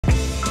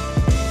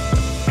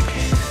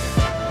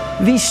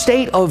The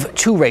state of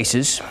two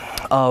races,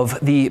 of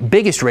the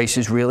biggest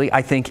races, really,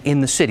 I think,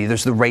 in the city.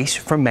 There's the race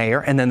for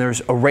mayor, and then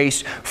there's a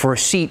race for a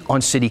seat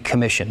on city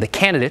commission. The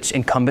candidates,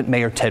 incumbent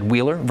Mayor Ted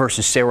Wheeler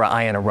versus Sarah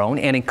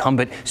Iannarone, and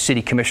incumbent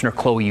City Commissioner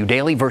Chloe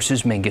Eudaly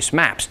versus Mingus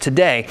Mapps.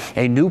 Today,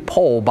 a new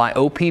poll by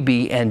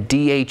OPB and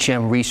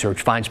DHM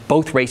research finds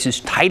both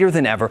races tighter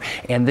than ever,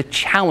 and the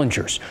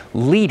challengers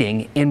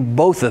leading in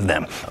both of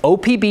them.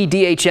 OPB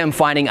DHM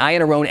finding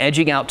Iannarone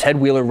edging out Ted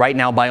Wheeler right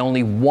now by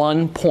only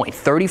 1 point,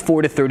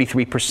 34 to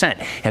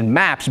 33%, and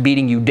Mapps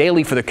beating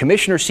Eudaly for the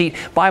commissioner seat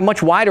by a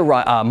much wider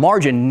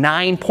margin,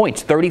 9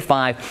 points,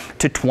 35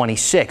 to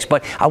 26.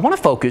 But I want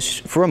to focus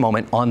for a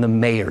moment on the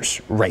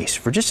mayor's race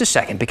for just a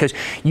second, because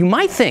you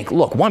might think,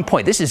 look, 1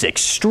 point, this is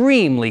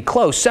extremely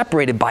close,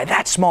 separated by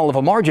that small of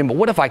a margin. But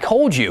what if I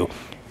told you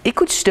it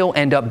could still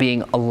end up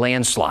being a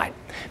landslide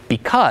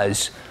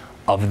because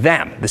of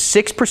them, the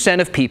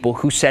 6% of people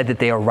who said that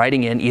they are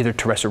writing in either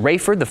Teresa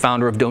Rayford, the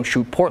founder of Don't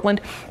Shoot Portland,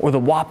 or the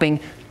whopping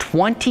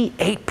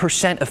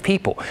 28% of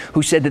people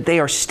who said that they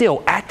are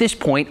still, at this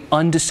point,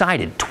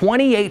 undecided.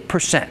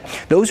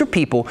 28%. Those are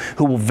people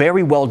who will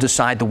very well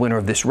decide the winner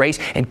of this race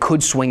and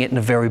could swing it in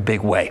a very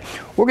big way.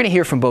 We're going to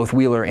hear from both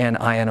Wheeler and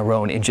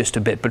Iannarone in just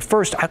a bit. But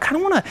first, I kind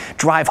of want to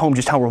drive home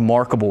just how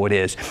remarkable it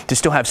is to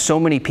still have so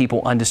many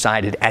people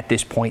undecided at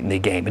this point in the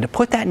game. And to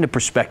put that into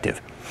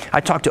perspective, I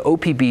talked to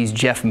OPB's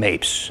Jeff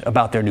Mapes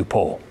about their new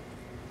poll.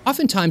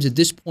 Oftentimes at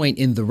this point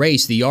in the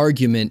race, the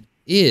argument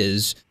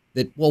is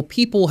that, well,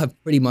 people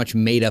have pretty much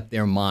made up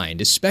their mind,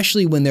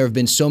 especially when there have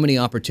been so many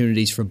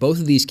opportunities for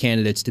both of these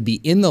candidates to be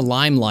in the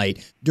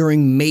limelight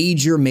during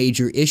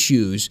major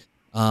issues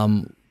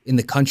in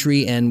the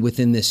country and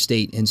within this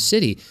state and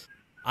city.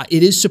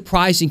 It is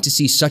surprising to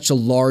see such a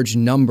large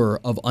number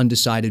of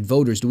undecided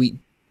voters.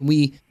 Can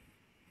we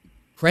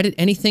credit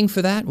anything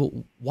for that?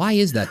 Well, why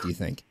is that, do you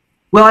think?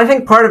 Well, I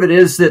think part of it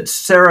is that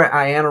Sarah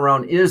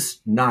Iannarone is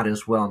not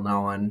as well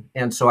known.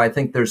 And so I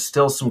think there's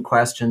still some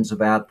questions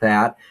about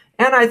that.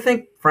 And I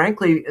think,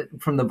 frankly,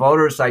 from the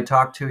voters I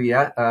talked to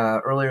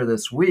earlier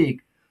this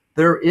week,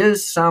 there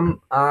is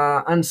some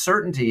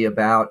uncertainty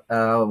about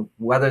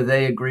whether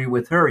they agree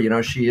with her. You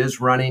know, she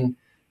is running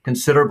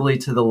considerably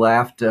to the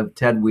left of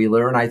Ted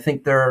Wheeler. And I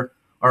think there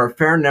are a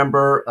fair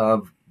number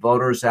of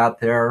voters out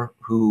there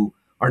who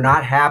are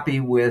not happy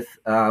with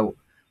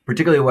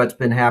particularly what's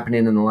been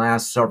happening in the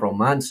last several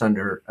months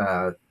under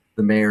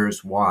the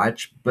mayor's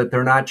watch, but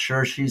they're not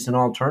sure she's an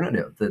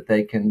alternative that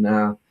they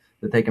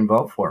can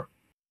vote for.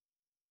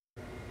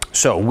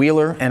 So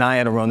Wheeler and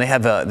Iannarone,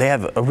 they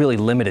have a really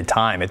limited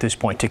time at this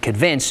point to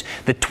convince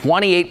the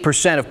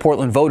 28% of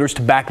Portland voters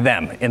to back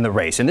them in the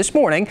race. And this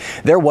morning,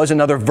 there was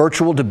another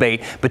virtual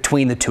debate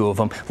between the two of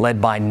them,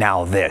 led by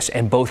Now This,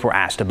 and both were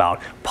asked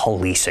about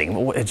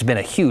policing. It's been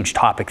a huge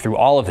topic through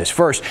all of this.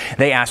 First,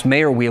 they asked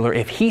Mayor Wheeler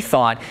if he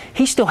thought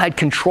he still had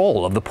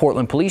control of the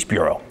Portland Police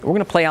Bureau. We're going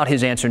to play out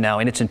his answer now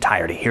in its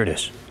entirety. Here it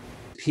is.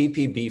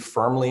 PPB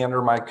firmly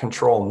under my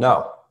control?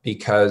 No,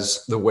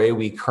 because the way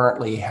we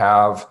currently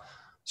have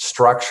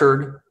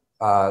structured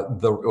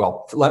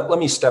let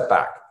me step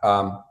back.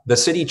 The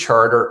city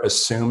charter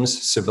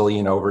assumes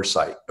civilian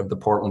oversight of the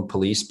Portland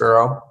Police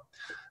Bureau,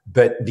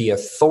 but the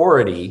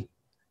authority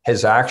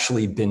has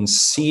actually been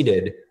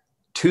ceded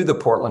to the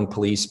Portland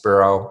Police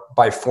Bureau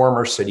by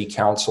former city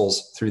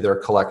councils through their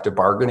collective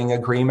bargaining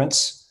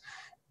agreements.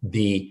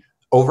 The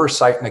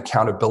oversight and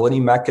accountability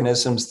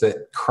mechanisms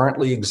that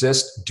currently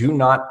exist do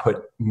not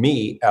put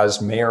me as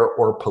mayor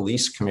or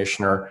police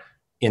commissioner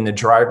in the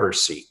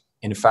driver's seat.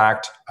 In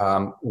fact,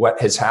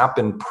 what has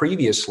happened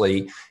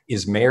previously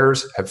is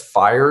mayors have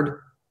fired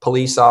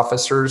police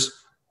officers,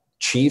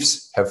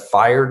 chiefs have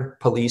fired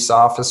police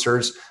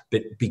officers,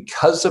 but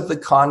because of the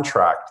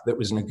contract that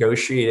was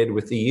negotiated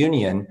with the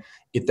union,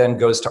 it then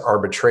goes to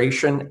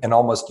arbitration, and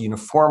almost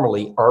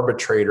uniformly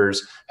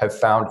arbitrators have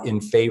found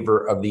in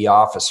favor of the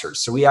officers.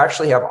 So we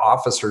actually have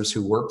officers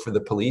who work for the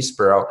police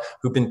bureau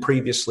who've been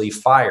previously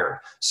fired.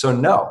 So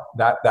no,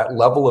 that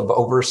level of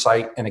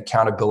oversight and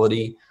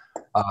accountability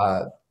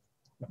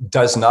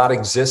does not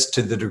exist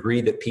to the degree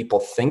that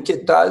people think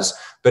it does.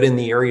 But in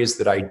the areas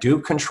that I do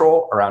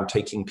control, around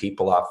taking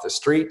people off the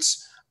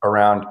streets,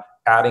 around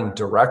adding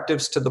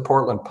directives to the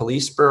Portland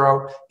Police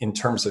Bureau in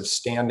terms of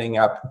standing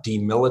up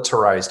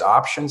demilitarized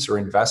options or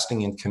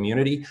investing in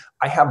community,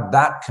 I have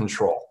that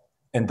control.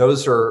 And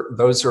those are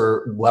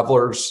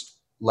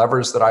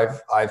levers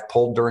that I've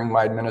pulled during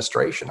my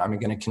administration. I'm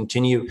going to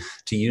continue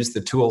to use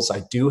the tools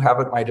I do have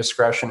at my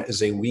discretion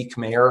as a weak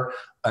mayor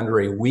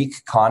under a weak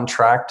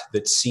contract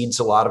that cedes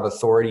a lot of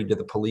authority to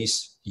the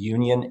police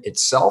union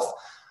itself.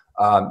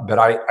 But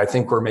I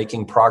think we're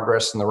making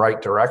progress in the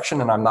right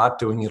direction, and I'm not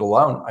doing it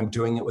alone. I'm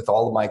doing it with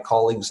all of my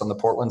colleagues on the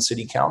Portland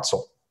City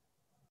Council.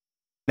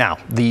 Now,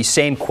 the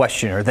same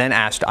questioner then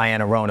asked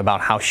Iannarone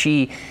about how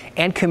she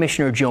and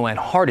Commissioner Joanne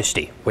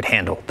Hardesty would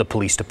handle the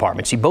police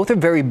department. See, both are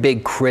very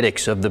big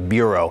critics of the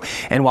Bureau.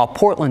 And while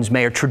Portland's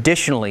mayor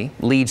traditionally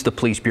leads the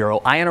police bureau,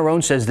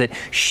 Iannarone says that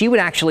she would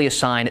actually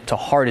assign it to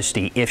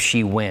Hardesty if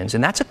she wins.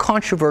 And that's a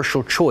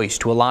controversial choice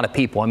to a lot of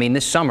people. I mean,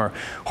 this summer,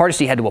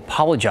 Hardesty had to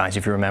apologize,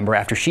 if you remember,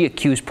 after she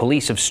accused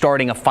police of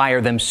starting a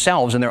fire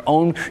themselves in their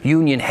own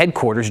union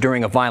headquarters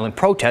during a violent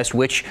protest,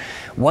 which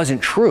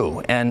wasn't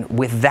true. And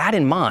with that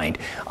in mind,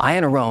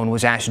 Iannarone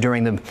was asked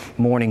during the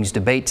morning's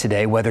debate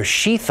today whether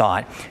she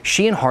thought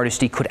she and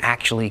Hardesty could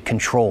actually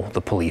control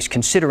the police,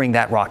 considering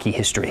that rocky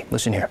history.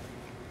 Listen here.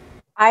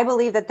 I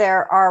believe that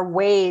there are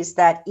ways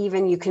that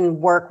even you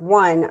can work.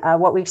 One,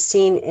 what we've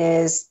seen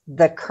is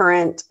the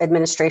current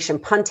administration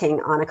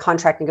punting on a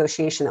contract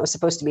negotiation that was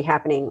supposed to be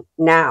happening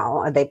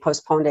now. They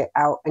postponed it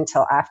out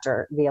until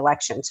after the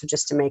election. So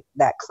just to make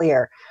that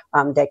clear,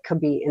 that could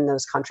be in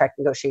those contract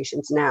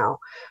negotiations now.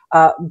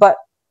 But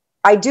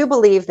I do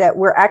believe that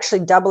we're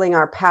actually doubling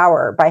our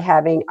power by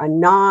having a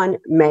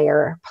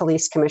non-mayor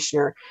police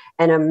commissioner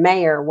and a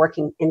mayor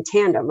working in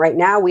tandem. Right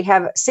now, we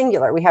have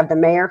singular. We have the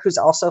mayor who's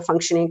also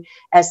functioning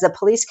as the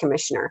police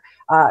commissioner.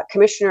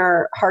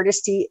 Commissioner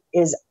Hardesty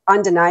is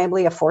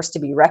undeniably a force to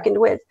be reckoned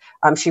with.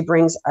 She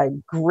brings a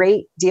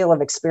great deal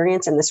of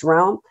experience in this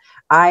realm.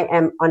 I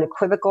am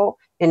unequivocal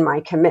in my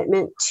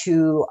commitment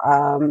to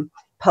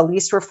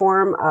police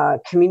reform,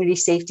 community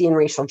safety, and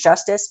racial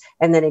justice.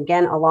 And then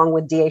again, along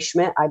with D.A.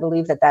 Schmidt, I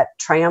believe that that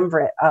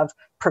triumvirate of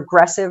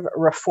progressive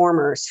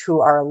reformers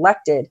who are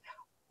elected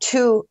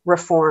to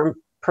reform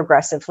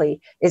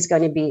progressively is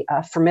going to be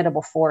a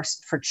formidable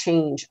force for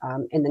change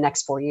in the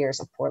next 4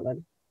 years of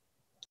Portland.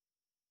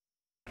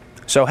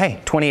 So, hey,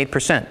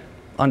 28%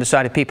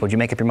 undecided people. Did you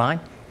make up your mind?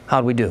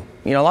 How'd we do?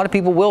 You know, a lot of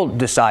people will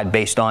decide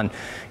based on,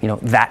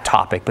 that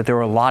topic, but there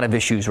are a lot of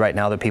issues right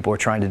now that people are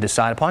trying to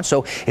decide upon.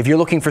 So if you're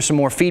looking for some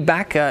more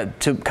feedback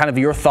to kind of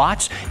your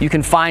thoughts, you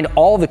can find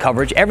all the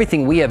coverage,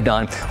 everything we have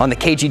done on the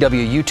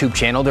KGW YouTube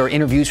channel. There are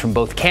interviews from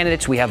both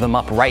candidates. We have them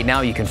up right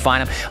now. You can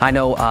find them. I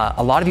know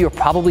a lot of you are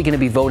probably going to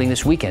be voting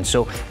this weekend,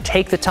 so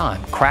take the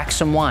time, crack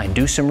some wine,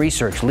 do some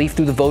research, leaf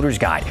through the voter's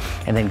guide,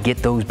 and then get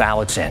those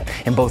ballots in.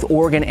 In both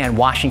Oregon and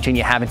Washington,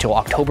 you have until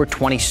October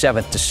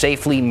 27th to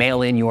safely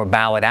mail in your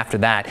ballot. After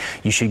that,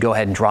 you should go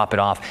ahead and drop it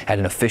off at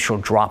an official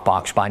drop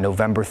box by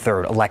November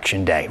 3rd,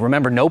 Election Day.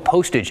 Remember, no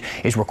postage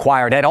is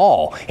required at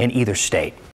all in either state.